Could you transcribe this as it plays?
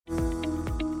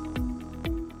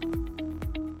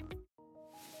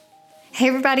Hey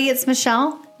everybody, it's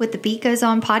Michelle with the Beet Goes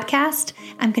On podcast.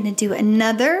 I'm going to do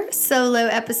another solo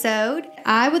episode.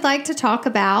 I would like to talk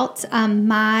about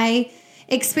my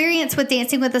experience with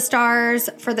Dancing with the Stars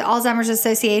for the Alzheimer's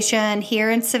Association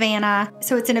here in Savannah.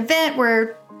 So it's an event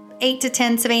where 8 to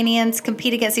 10 Savannahans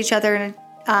compete against each other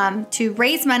to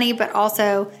raise money, but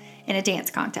also in a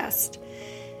dance contest.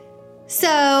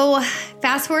 So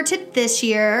fast forward to this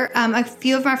year, a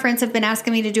few of my friends have been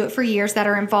asking me to do it for years that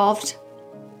are involved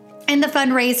in the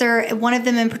fundraiser. One of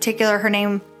them in particular, her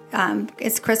name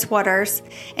is Chris Waters,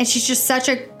 and she's just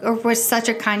was such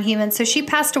a kind human. So she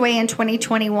passed away in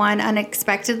 2021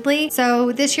 unexpectedly.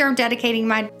 So this year I'm dedicating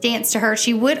my dance to her.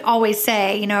 She would always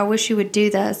say, I wish you would do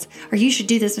this, or you should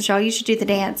do this, Michelle, you should do the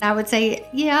dance. I would say,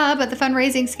 yeah, but the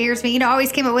fundraising scares me. I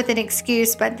always came up with an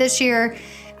excuse, but this year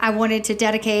I wanted to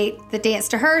dedicate the dance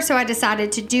to her, so I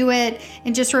decided to do it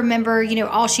and just remember,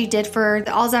 all she did for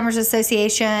the Alzheimer's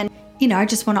Association. I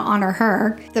just want to honor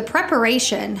her. The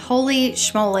preparation, holy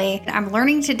schmoly. I'm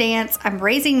learning to dance. I'm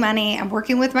raising money. I'm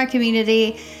working with my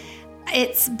community.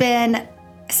 It's been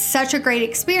such a great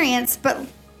experience, but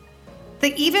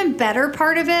the even better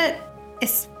part of it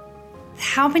is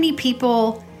how many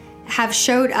people have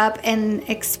showed up and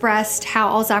expressed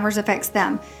how Alzheimer's affects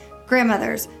them.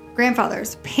 Grandmothers,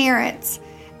 grandfathers, parents,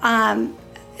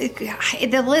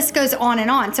 the list goes on and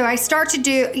on. So I start to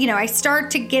get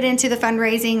into the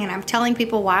fundraising, and I'm telling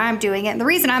people why I'm doing it. And the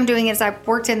reason I'm doing it is I've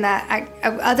worked in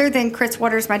other than Chris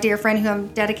Waters, my dear friend who I'm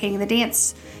dedicating the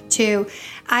dance to,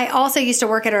 I also used to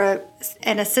work at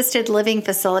an assisted living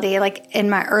facility, like in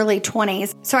my early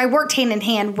 20s. So I worked hand in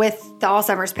hand with the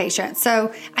Alzheimer's patients.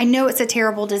 So I know it's a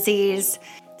terrible disease.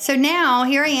 So now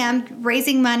here I am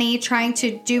raising money, trying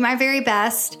to do my very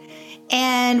best.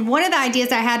 And one of the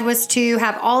ideas I had was to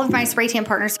have all of my spray tan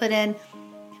partners put in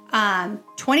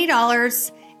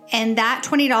 $20, and that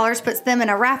 $20 puts them in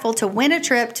a raffle to win a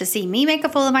trip to see me make a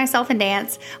fool of myself and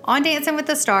dance on Dancing with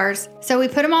the Stars. So we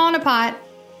put them all in a pot,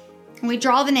 and we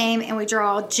draw the name, and we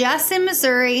draw Jess in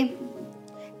Missouri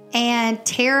and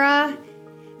Tara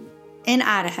in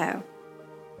Idaho.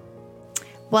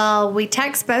 Well, we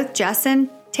text both Jess and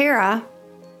Tara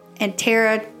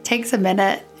takes a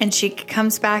minute, and she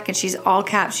comes back and she's all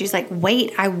caps. She's like,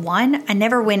 wait, I won? I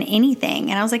never win anything.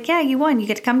 And I was like, yeah, you won. You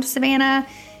get to come to Savannah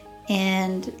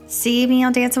and see me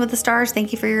on Dancing with the Stars.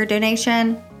 Thank you for your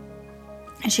donation.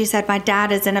 And she said, my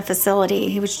dad is in a facility.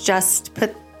 He was just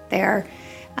put there.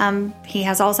 He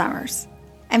has Alzheimer's.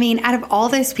 I mean, out of all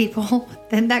those people,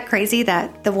 isn't that crazy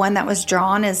that the one that was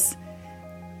drawn is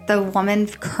the woman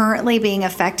currently being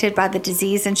affected by the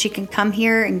disease, and she can come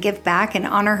here and give back and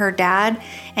honor her dad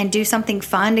and do something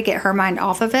fun to get her mind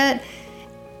off of it?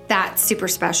 That's super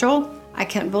special. I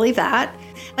couldn't believe that.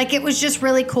 It was just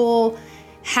really cool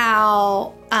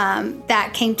how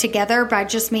that came together by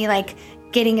just me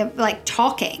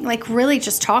talking, really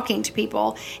just talking to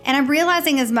people. And I'm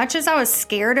realizing, as much as I was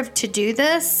scared to do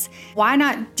this, why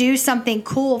not do something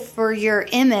cool for your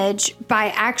image by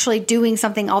actually doing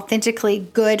something authentically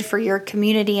good for your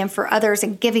community and for others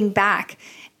and giving back?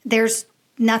 There's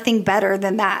nothing better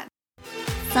than that.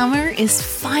 Summer is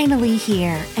finally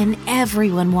here, and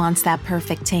everyone wants that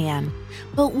perfect tan.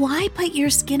 But why put your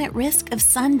skin at risk of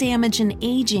sun damage and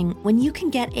aging when you can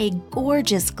get a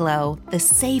gorgeous glow the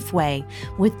safe way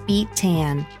with Beet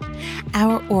Tan?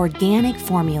 Our organic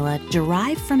formula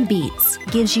derived from beets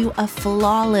gives you a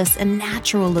flawless and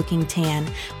natural-looking tan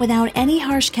without any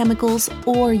harsh chemicals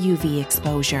or UV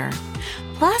exposure.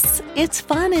 Plus, it's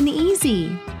fun and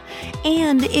easy.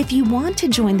 And if you want to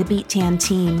join the Beet Tan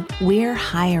team, we're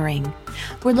hiring.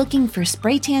 We're looking for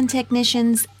spray tan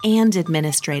technicians and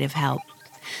administrative help.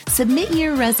 Submit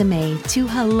your resume to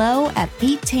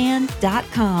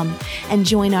hello@beettan.com and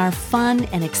join our fun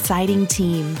and exciting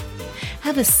team.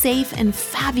 Have a safe and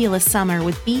fabulous summer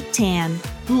with Beet Tan.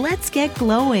 Let's get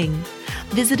glowing.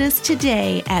 Visit us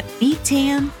today at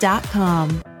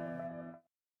beettan.com.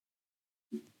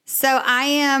 So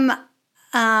I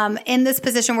am in this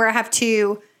position where I have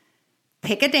to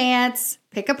pick a dance,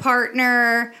 pick a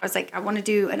partner. I was like, I want to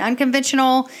do an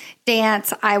unconventional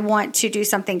dance. I want to do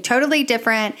something totally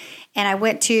different. And I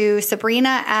went to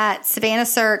Sabrina at Savannah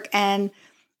Cirque and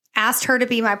asked her to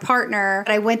be my partner.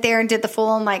 I went there and did the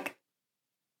full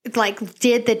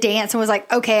did the dance and was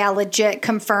like, okay, I legit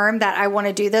confirmed that I want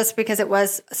to do this because it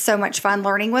was so much fun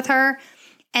learning with her.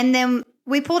 And then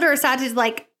we pulled her aside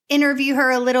to interview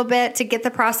her a little bit to get the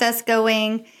process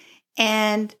going.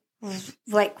 And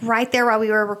right there while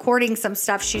we were recording some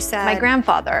stuff, she said, my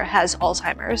grandfather has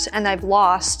Alzheimer's, and I've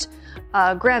lost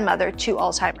a grandmother to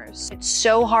Alzheimer's. It's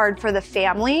so hard for the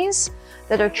families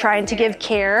that are trying to give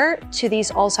care to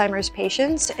these Alzheimer's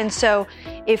patients. And so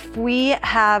If we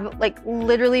have, like,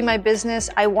 literally my business,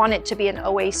 I want it to be an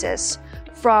oasis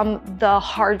from the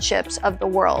hardships of the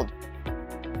world.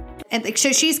 And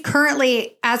so she's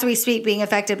currently, as we speak, being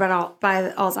affected by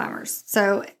Alzheimer's.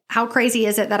 So how crazy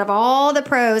is it that of all the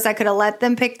pros, I could have let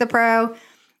them pick the pro.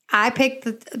 I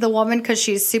picked the woman because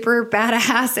she's super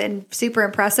badass and super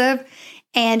impressive.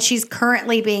 And she's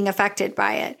currently being affected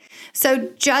by it. So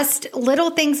just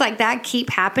little things like that keep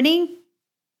happening.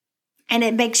 And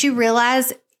it makes you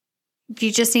realize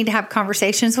you just need to have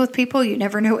conversations with people. You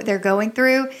never know what they're going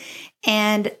through.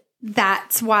 And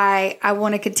that's why I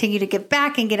want to continue to give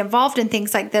back and get involved in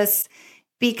things like this,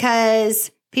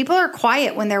 because people are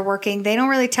quiet when they're working. They don't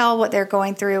really tell what they're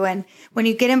going through. And when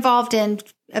you get involved in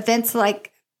events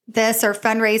like this or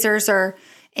fundraisers or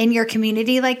in your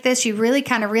community like this, you really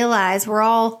kind of realize we're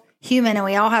all human and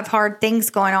we all have hard things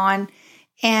going on.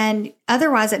 And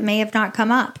otherwise it may have not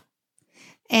come up.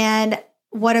 And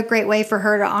what a great way for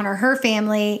her to honor her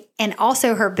family and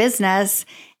also her business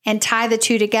and tie the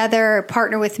two together,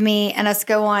 partner with me and us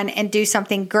go on and do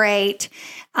something great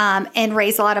and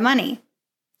raise a lot of money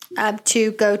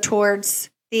to go towards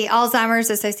the Alzheimer's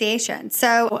Association.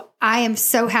 So I am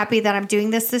so happy that I'm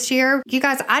doing this year. You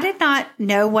guys, I did not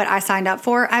know what I signed up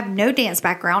for. I have no dance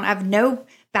background. I have no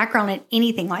background in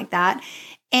anything like that.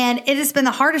 And it has been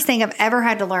the hardest thing I've ever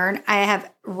had to learn. I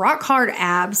have rock hard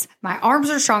abs. My arms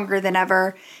are stronger than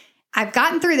ever. I've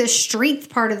gotten through the strength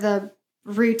part of the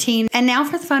routine. And now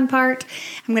for the fun part,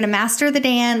 I'm going to master the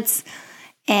dance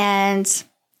and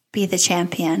be the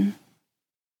champion.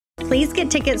 Please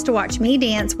get tickets to watch me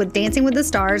dance with Dancing with the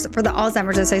Stars for the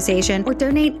Alzheimer's Association or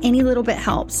donate. Any little bit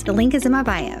helps. The link is in my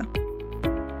bio.